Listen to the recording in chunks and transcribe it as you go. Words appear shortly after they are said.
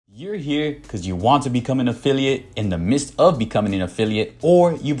You're here because you want to become an affiliate in the midst of becoming an affiliate,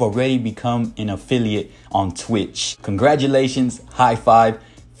 or you've already become an affiliate on Twitch. Congratulations, high five,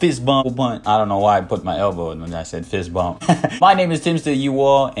 fist bump. I don't know why I put my elbow when I said fist bump. My name is Timster, you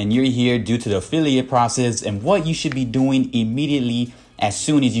all, and you're here due to the affiliate process and what you should be doing immediately as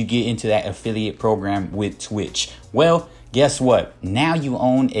soon as you get into that affiliate program with Twitch. Well, guess what? Now you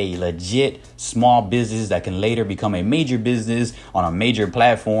own a legit small business that can later become a major business on a major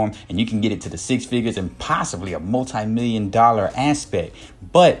platform, and you can get it to the six figures and possibly a multi-million-dollar aspect.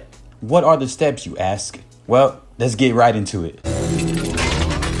 But what are the steps, you ask? Well, let's get right into it.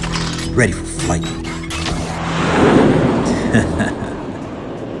 Ready for fight.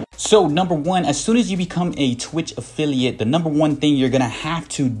 So number one, as soon as you become a Twitch affiliate, the number one thing you're going to have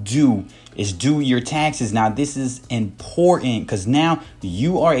to do is do your taxes. Now, this is important because now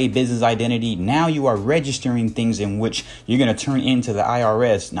you are a business identity. Now you are registering things in which you're going to turn into the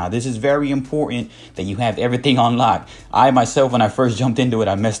IRS. Now, this is very important that you have everything on lock. I myself, when I first jumped into it,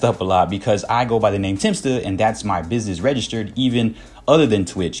 I messed up a lot because I go by the name Timster, and that's my business registered, even other than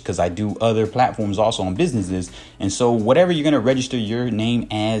Twitch, because I do other platforms also on businesses. And so whatever you're going to register your name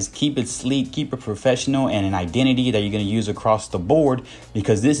as, keep it sleek, keep it professional, and an identity that you're going to use across the board,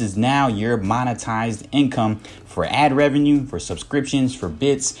 because this is now your monetized income for ad revenue, for subscriptions, for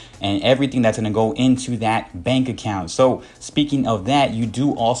bits, and everything that's going to go into that bank account. So speaking of that, you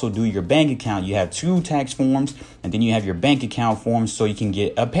do also do your bank account. You have two tax forms, and then you have your bank account forms so you can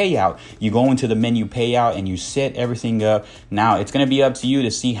get a payout. You go into the menu payout and you set everything up. Now it's going to be up to you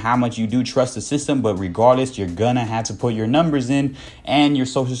to see how much you do trust the system, but regardless, you're going to have to put your numbers in and your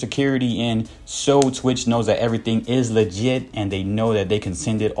social security in, so Twitch knows that everything is legit and they know that they can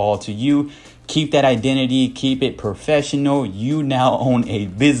send it all to you. Keep that identity, keep it professional. You now own a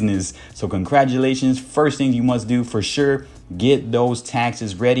business. So congratulations. First thing you must do for sure, get those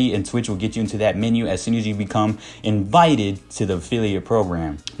taxes ready, and Twitch will get you into that menu as soon as you become invited to the affiliate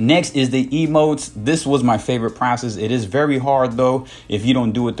program. Next is the emotes. This was my favorite process. It is very hard though if you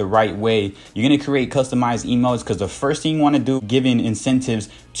don't do it the right way. You're going to create customized emotes because the first thing you want to do, giving incentives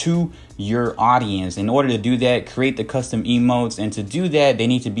to your audience. In order to do that, create the custom emotes, and to do that, they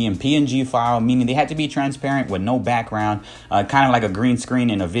need to be in PNG file, meaning they have to be transparent with no background, kind of like a green screen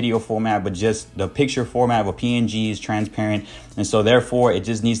in a video format, but just the picture format of a PNG is transparent. And so therefore it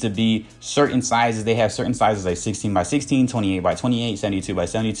just needs to be certain sizes. They have certain sizes like 16 by 16, 28 by 28, 72 by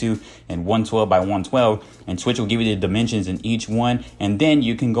 72, and 112 by 112. And Twitch will give you the dimensions in each one. And then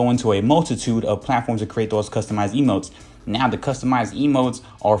you can go into a multitude of platforms to create those customized emotes. Now, the customized emotes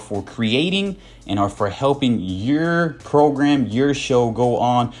are for creating and are for helping your program, your show go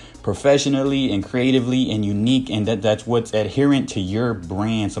on professionally and creatively and unique, and that's what's adherent to your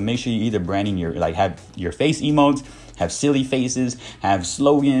brand. So make sure you're either branding your, like, have your face emotes, have silly faces, have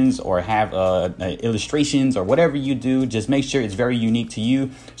slogans, or have illustrations, or whatever you do. Just make sure it's very unique to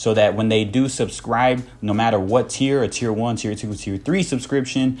you so that when they do subscribe, no matter what tier, a tier 1, tier 2, tier 3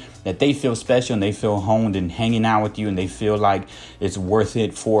 subscription, that they feel special and they feel honed and hanging out with you, and they feel like it's worth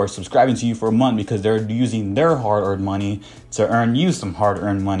it for subscribing to you for a month because they're using their hard-earned money to earn you some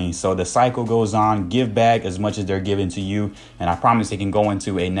hard-earned money. So the cycle goes on. Give back as much as they're giving to you, and I promise they can go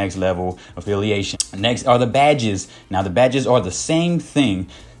into a next level affiliation. Next are the badges. Now, the badges are the same thing,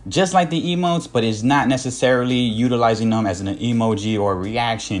 just like the emotes, but it's not necessarily utilizing them as an emoji or a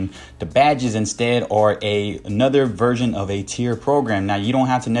reaction. The badges instead are another version of a tier program. Now, you don't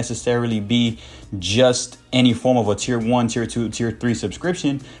have to necessarily be just any form of a tier 1, tier 2, tier 3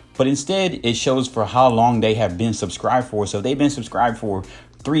 subscription, but instead it shows for how long they have been subscribed for. So if they've been subscribed for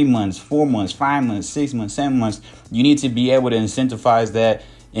 3 months, 4 months, 5 months, 6 months, 7 months, you need to be able to incentivize that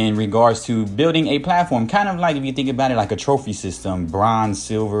in regards to building a platform, kind of like, if you think about it, like a trophy system, bronze,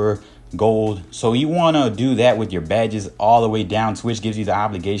 silver, gold. So you want to do that with your badges all the way down. Twitch gives you the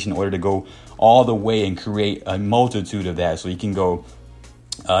obligation in order to go all the way and create a multitude of that. So you can go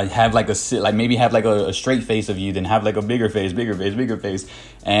have like maybe have like a straight face of you, then have like a bigger face,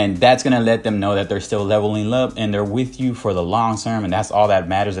 and that's gonna let them know that they're still leveling up and they're with you for the long term, and that's all that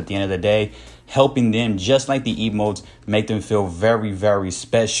matters at the end of the day. Helping them, just like the emotes, make them feel very, very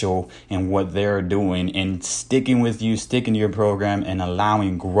special in what they're doing, and sticking with you, sticking to your program, and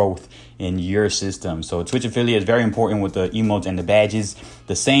allowing growth in your system. So Twitch affiliate is very important with the emotes and the badges.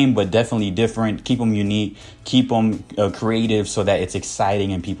 The same, but definitely different. Keep them unique, keep them creative so that it's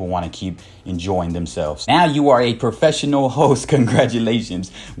exciting and people want to keep enjoying themselves. Now you are a professional host.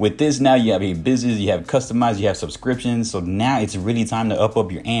 Congratulations. With this, now you have a business, you have customized, you have subscriptions. So now it's really time to up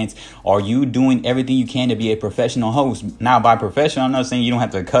your ante. Are you doing doing everything you can to be a professional host. Now, by professional, I'm not saying you don't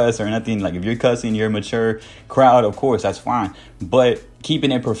have to cuss or nothing. Like, if you're cussing, you're a mature crowd, of course, that's fine. But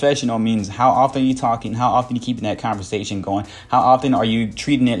keeping it professional means how often are you talking, how often are you keeping that conversation going, how often are you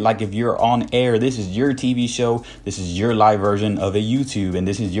treating it like if you're on air, this is your TV show, this is your live version of a YouTube, and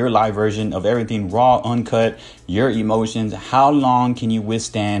this is your live version of everything raw, uncut, your emotions. How long can you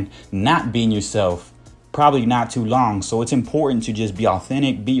withstand not being yourself? Probably not too long. So it's important to just be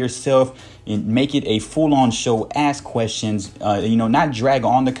authentic, be yourself, and make it a full-on show. Ask questions, not drag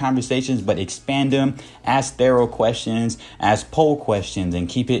on the conversations, but expand them. Ask thorough questions, ask poll questions, and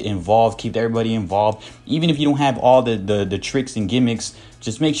keep it involved. Keep everybody involved. Even if you don't have all the tricks and gimmicks,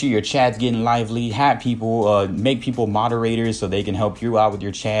 just make sure your chat's getting lively. Have people, make people moderators so they can help you out with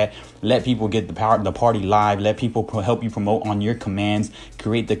your chat. Let people get the party live. Let people help you promote on your commands.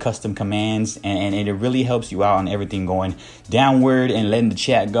 Create the custom commands, and it really helps you out on everything going downward and letting the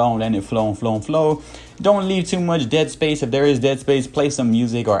chat go, letting it flow and flow and flow. Don't leave too much dead space. If there is dead space, play some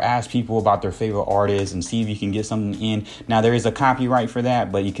music or ask people about their favorite artists and see if you can get something in. Now, there is a copyright for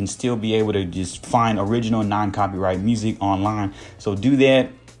that, but you can still be able to just find original non-copyright music online. So do that.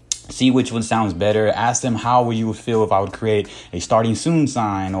 See which one sounds better. Ask them how you would feel if I would create a starting soon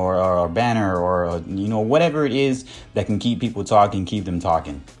sign or a banner or whatever it is that can keep people talking, keep them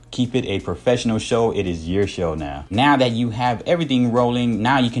talking. Keep it a professional show. It is your show now. Now that you have everything rolling,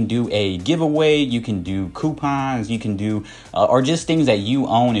 now you can do a giveaway. You can do coupons. You can do or just things that you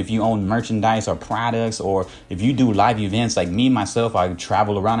own. If you own merchandise or products, or if you do live events like me, myself, I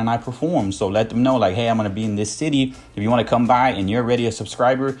travel around and I perform. So let them know, like, hey, I'm going to be in this city. If you want to come by and you're already a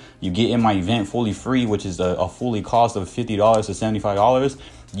subscriber, you get in my event fully free, which is a fully cost of $50 to $75.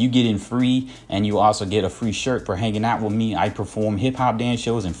 You get in free, and you also get a free shirt for hanging out with me. I perform hip hop dance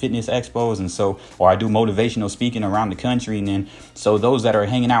shows and fitness expos, or I do motivational speaking around the country. And then, so those that are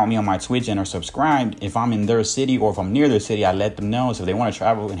hanging out with me on my Twitch and are subscribed, if I'm in their city or if I'm near their city, I let them know. So if they want to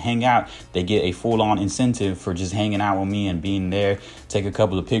travel and hang out, they get a full-on incentive for just hanging out with me and being there. Take a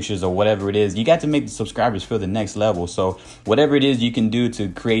couple of pictures or whatever it is. You got to make the subscribers feel the next level. So whatever it is you can do to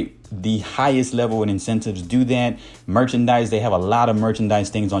create the highest level and incentives, do that. Merchandise, they have a lot of merchandise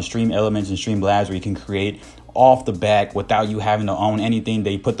things on Stream Elements and Streamlabs where you can create off the back without you having to own anything.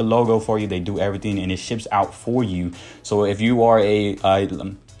 They put the logo for you, they do everything, and it ships out for you. So if you are a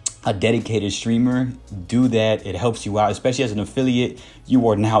dedicated streamer, do that. It helps you out, especially as an affiliate. You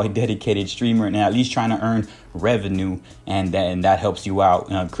are now a dedicated streamer and at least trying to earn revenue, and that helps you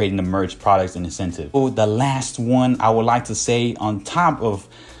out creating the merch, products, and incentive. So the last one I would like to say, on top of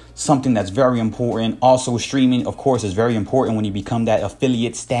something that's very important, also streaming, of course, is very important when you become that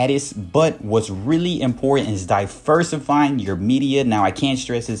affiliate status. But what's really important is diversifying your media. Now, I can't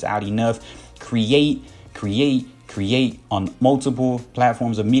stress this out enough. Create on multiple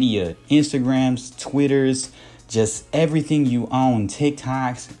platforms of media: Instagrams, Twitters, just everything you own,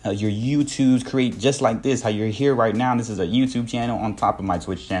 TikToks, your YouTubes. Create just like this, how you're here right now. This is a YouTube channel on top of my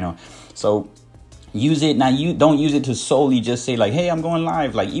Twitch channel. So use it. Now, you don't use it to solely just say like, hey, I'm going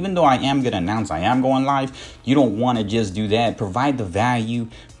live. Like, even though I am going to announce I am going live, you don't want to just do that. Provide the value,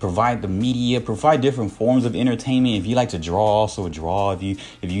 provide the media, provide different forms of entertainment. If you like to draw, also draw. If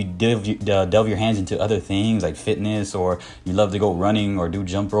you delve your hands into other things like fitness, or you love to go running or do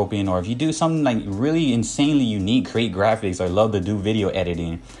jump roping, or if you do something like really insanely unique, create graphics, or love to do video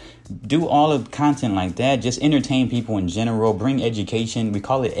editing, do all of content like that. Just entertain people in general. Bring education. We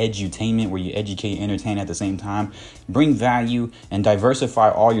call it edutainment, where you educate and entertain at the same time. Bring value and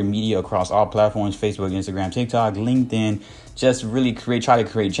diversify all your media across all platforms: Facebook, Instagram, TikTok, LinkedIn. Just really try to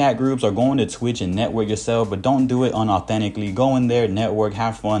create chat groups, or go into Twitch and network yourself, but don't do it unauthentically. Go in there, network,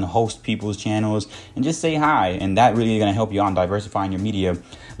 have fun, host people's channels, and just say hi. And that really is going to help you on diversifying your media.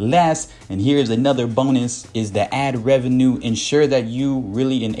 Last, and here's another bonus, is the ad revenue. Ensure that you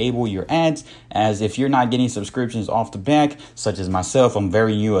really enable your ads, as if you're not getting subscriptions off the back, such as myself, I'm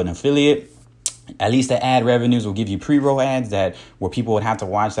very new an affiliate. At least the ad revenues will give you pre-roll ads where people would have to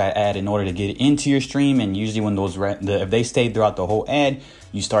watch that ad in order to get into your stream. And usually when if they stay throughout the whole ad,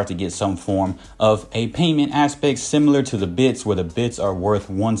 you start to get some form of a payment aspect, similar to the bits, where the bits are worth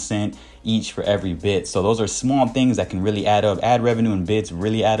 1 cent each for every bit. So those are small things that can really add up. Ad revenue and bits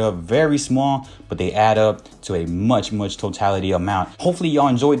really add up. Very small, but they add up to a much totality amount. Hopefully y'all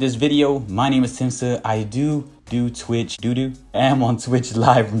enjoyed this video. My name is Timsa. I do Twitch. I'm on Twitch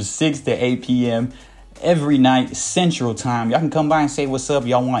live from 6 to 8 p.m. every night Central Time. Y'all can come by and say what's up.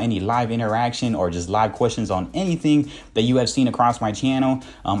 Y'all want any live interaction or just live questions on anything that you have seen across my channel.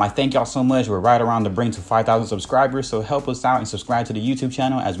 I thank y'all so much. We're right around the brink to 5,000 subscribers. So help us out and subscribe to the YouTube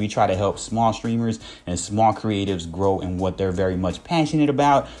channel as we try to help small streamers and small creatives grow in what they're very much passionate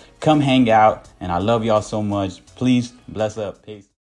about. Come hang out. And I love y'all so much. Please bless up. Peace.